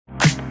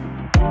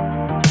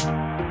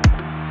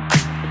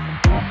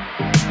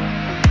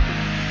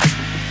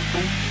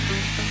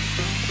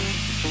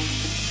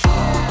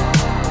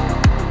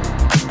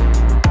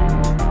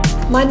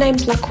My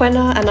name's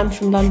Lakwena and I'm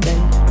from London.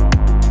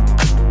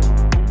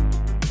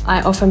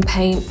 I often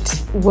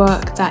paint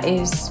work that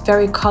is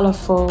very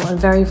colourful and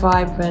very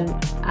vibrant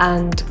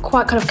and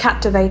quite kind of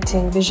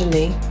captivating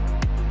visually.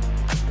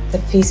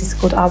 The piece is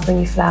called I'll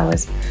Bring You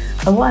Flowers,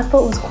 and what I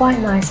thought was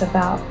quite nice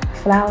about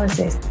flowers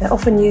is they're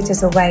often used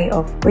as a way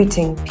of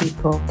greeting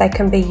people. They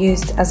can be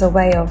used as a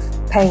way of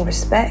paying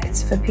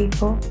respect for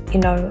people,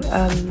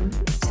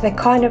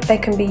 so they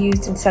can be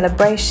used in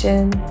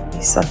celebration.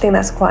 So I think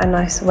that's quite a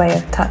nice way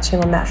of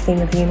touching on that theme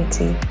of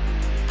unity.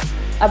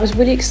 I was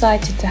really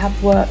excited to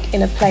have work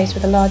in a place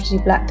with a largely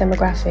black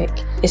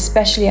demographic,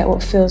 especially at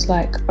what feels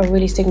like a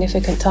really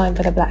significant time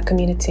for the black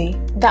community.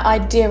 That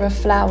idea of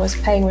flowers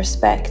paying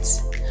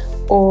respect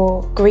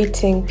or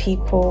greeting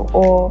people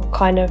or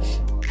kind of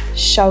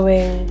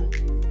showing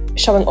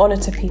honour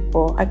to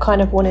people, I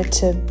kind of wanted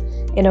to,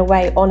 in a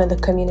way, honour the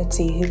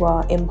community who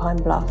are in Pine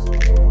Bluff.